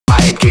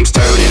head keeps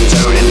turning,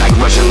 turning like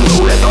Russian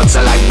roulette. Thoughts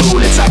are like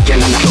bullets, I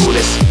cannot hold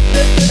this.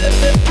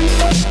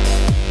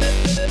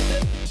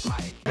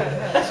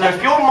 So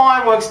if your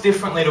mind works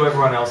differently to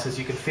everyone else's,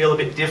 you can feel a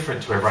bit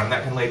different to everyone, and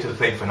that can lead to the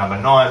theme for number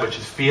 9, which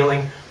is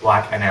feeling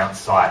like an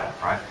outsider,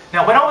 right?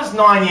 Now, when I was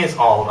 9 years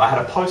old, I had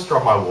a poster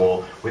on my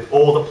wall with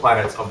all the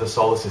planets of the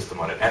solar system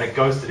on it, and a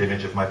ghosted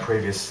image of my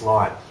previous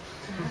slide.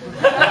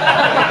 I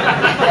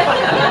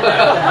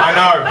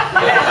know.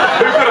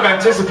 Who could have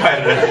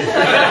anticipated it?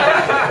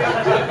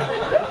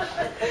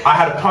 I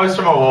had a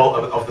poster on my wall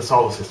of the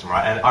solar system,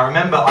 right? And I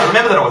remember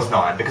that I was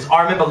 9 because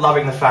I remember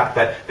loving the fact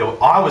that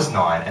I was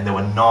 9 and there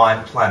were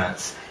 9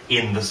 planets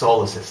in the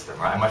solar system,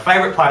 right? And my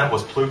favourite planet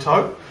was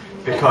Pluto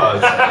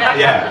because,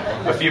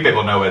 yeah, a few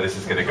people know where this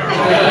is going to go wrong.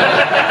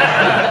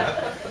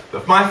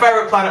 My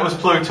favourite planet was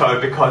Pluto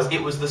because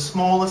it was the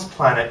smallest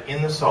planet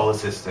in the solar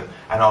system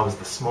and I was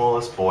the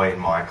smallest boy in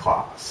my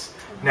class.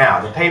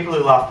 Now, the people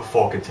who laughed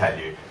before can tell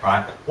you,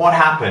 right, what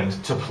happened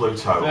to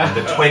Pluto on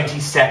the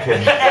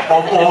 22nd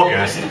of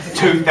August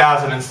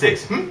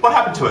 2006? What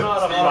happened to it?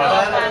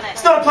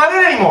 It's not a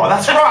planet anymore,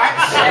 that's right.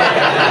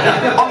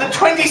 On the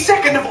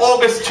 22nd of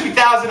August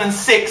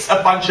 2006,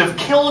 a bunch of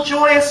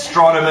killjoy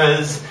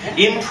astronomers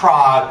in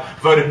Prague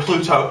voted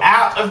Pluto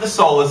out of the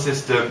solar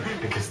system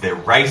because they're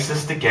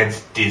racist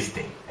against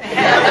Disney.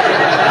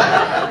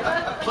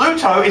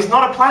 Pluto is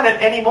not a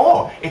planet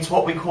anymore. It's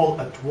what we call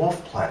a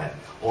dwarf planet,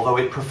 although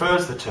it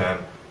prefers the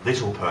term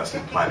little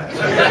person planet.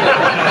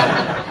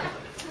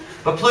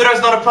 But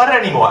Pluto's not a planet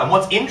anymore, and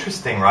what's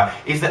interesting, right,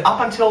 is that up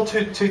until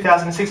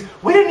 2006,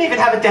 we didn't even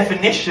have a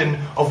definition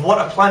of what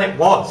a planet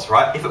was,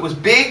 right? If it was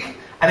big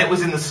and it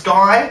was in the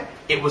sky,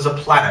 it was a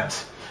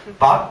planet.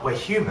 But we're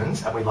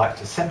humans, and we like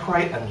to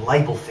separate and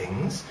label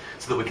things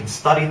so that we can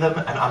study them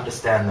and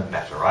understand them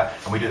better, right?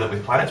 And we do that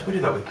with planets, we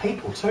do that with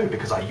people too,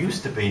 because I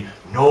used to be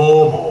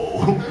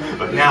normal,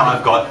 but now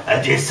I've got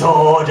a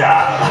disorder.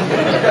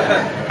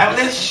 And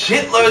there's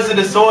shitloads of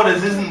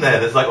disorders, isn't there?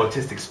 There's like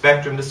autistic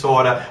spectrum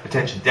disorder,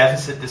 attention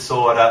deficit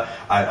disorder,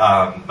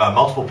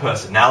 multiple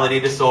personality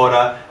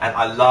disorder, and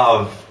I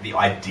love the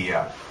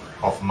idea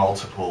of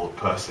multiple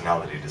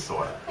personality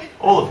disorder.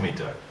 All of me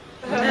do.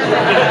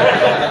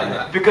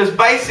 Because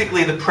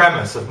basically the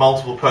premise of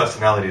multiple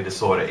personality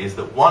disorder is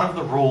that one of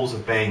the rules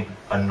of being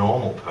a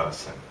normal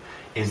person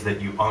is that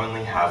you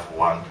only have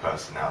one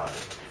personality,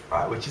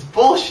 right? Which is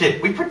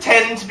bullshit. We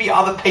pretend to be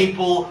other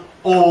people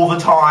all the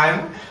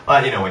time.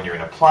 Like, you know, when you're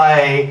in a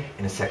play,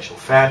 in a sexual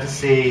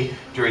fantasy,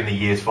 during the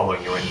years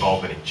following your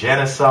involvement in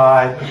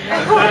genocide.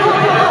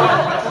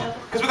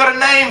 Because we've got a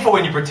name for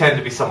when you pretend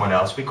to be someone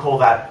else. We call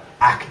that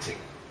acting.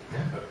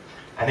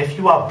 And if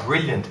you are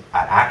brilliant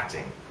at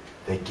acting,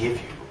 they give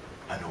you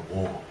an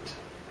award.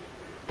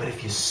 But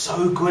if you're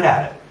so good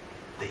at it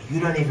that you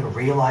don't even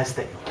realise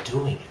that you're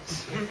doing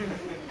it,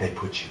 they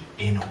put you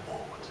in a ward.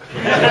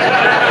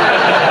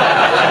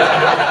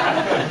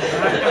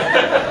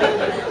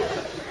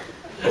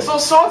 There's all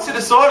sorts of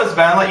disorders,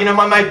 man. Like, you know,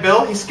 my mate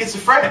Bill, he's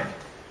schizophrenic.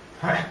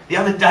 Right? The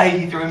other day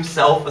he threw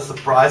himself a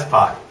surprise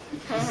party.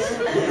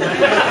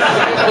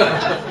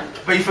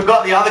 But you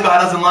forgot the other guy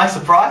doesn't like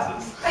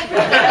surprises.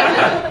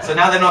 So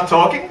now they're not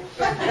talking,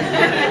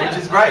 which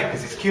is great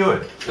because he's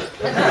cured.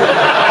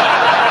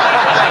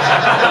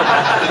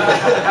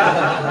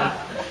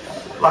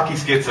 Lucky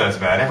schizos,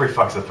 man. Every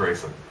fuck's a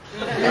threesome.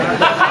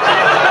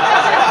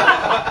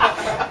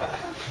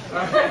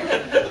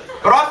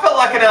 But I felt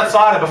like an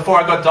outsider before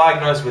I got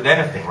diagnosed with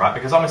anything, right?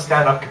 Because I'm a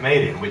stand-up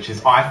comedian, which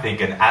is, I think,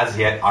 an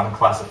as-yet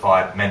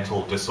unclassified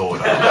mental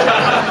disorder.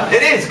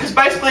 It is, because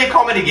basically a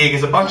comedy gig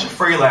is a bunch of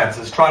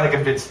freelancers trying to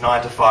convince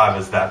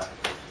 9-to-5ers that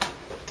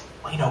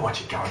we know what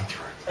you're going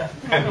through.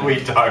 And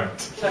we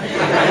don't.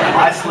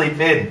 I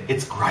sleep in.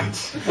 It's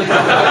great. But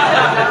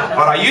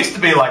I used to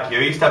be like you.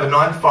 I used to have a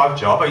 9-to-5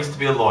 job. I used to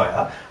be a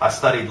lawyer. I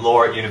studied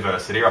law at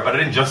university, right? But I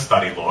didn't just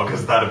study law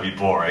because that'd be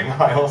boring.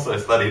 I also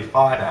studied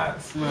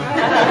finance. Now,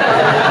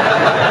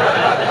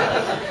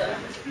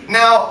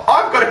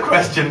 I've got a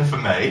question for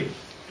me.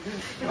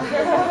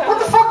 What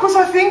the fuck was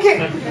I thinking?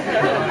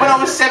 When I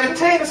was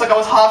 17, it's like I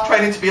was half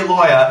training to be a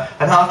lawyer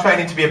and half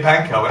training to be a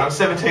banker. When I was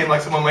 17,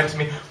 like someone went to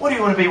me, what do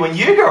you want to be when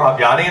you grow up,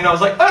 Yianni? And I was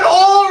like, an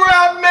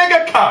all-round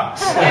mega cunt.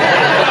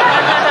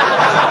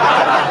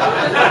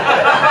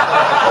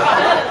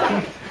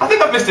 I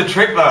think I've missed a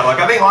trick though. Like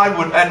I think I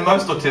would, and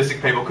most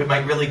autistic people could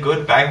make really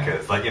good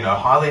bankers. Like, you know,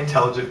 highly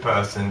intelligent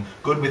person,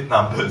 good with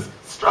numbers,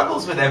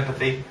 struggles with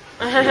empathy.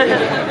 Would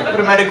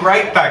have made a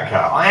great banker.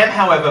 I am,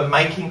 however,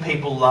 making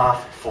people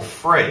laugh for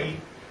free,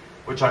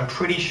 which I'm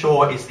pretty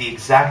sure is the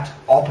exact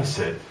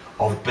opposite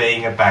of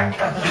being a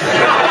banker.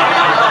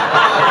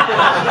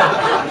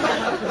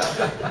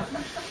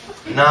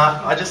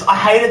 Nah, I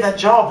hated that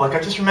job. Like, I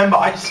just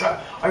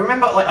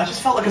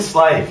felt like a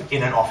slave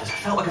in an office. I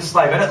felt like a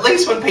slave. And at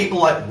least when people,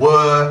 like,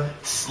 were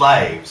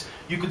slaves,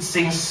 you could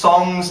sing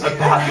songs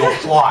about your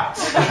plight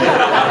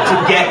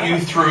to get you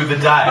through the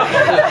day.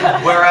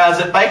 Whereas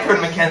at Baker &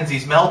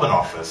 McKenzie's Melbourne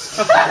office,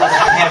 that was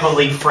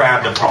heavily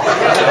frowned upon.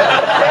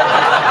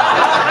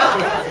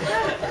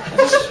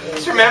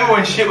 Just remember remember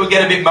when shit would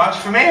get a bit much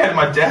for me at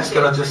my desk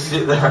and I'd just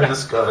sit there and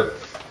just go,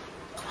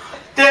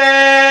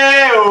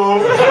 Deo,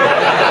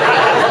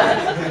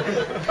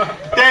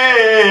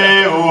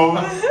 Deo.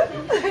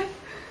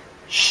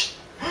 Shh.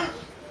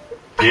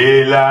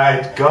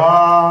 Daylight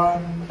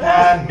gone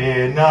and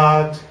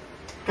midnight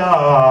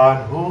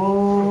gone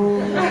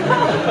home.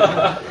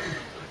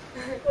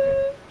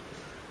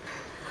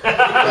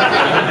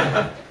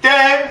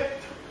 Day,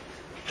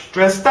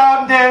 dressed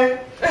down day.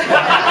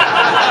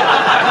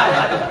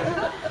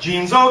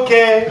 Jeans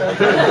okay.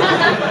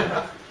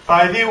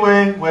 By the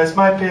way, where's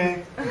my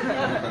pay?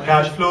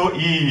 Cash flow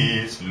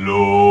is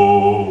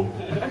low.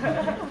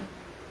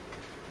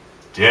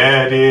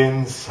 Dead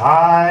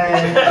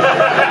inside,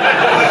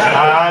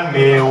 and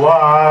me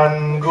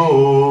one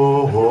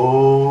go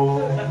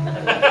home.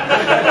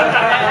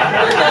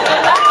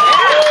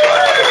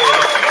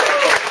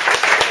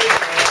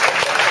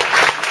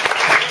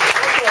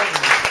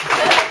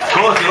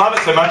 Cool, if you love it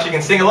so much, you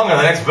can sing along in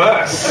the next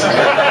verse.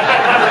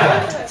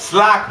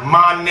 Slack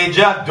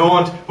manager,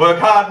 don't work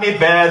hard, me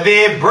bear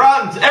the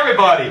brunt.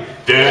 Everybody,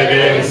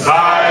 dead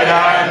inside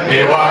and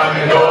me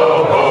one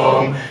go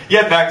home.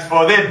 Yeah, thanks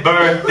for the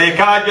birthday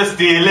card, you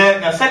steal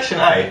it. Now, section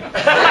A.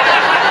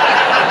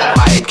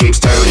 My head keeps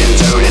turning,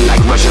 turning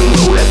like Russian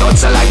roulette.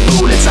 Thoughts are like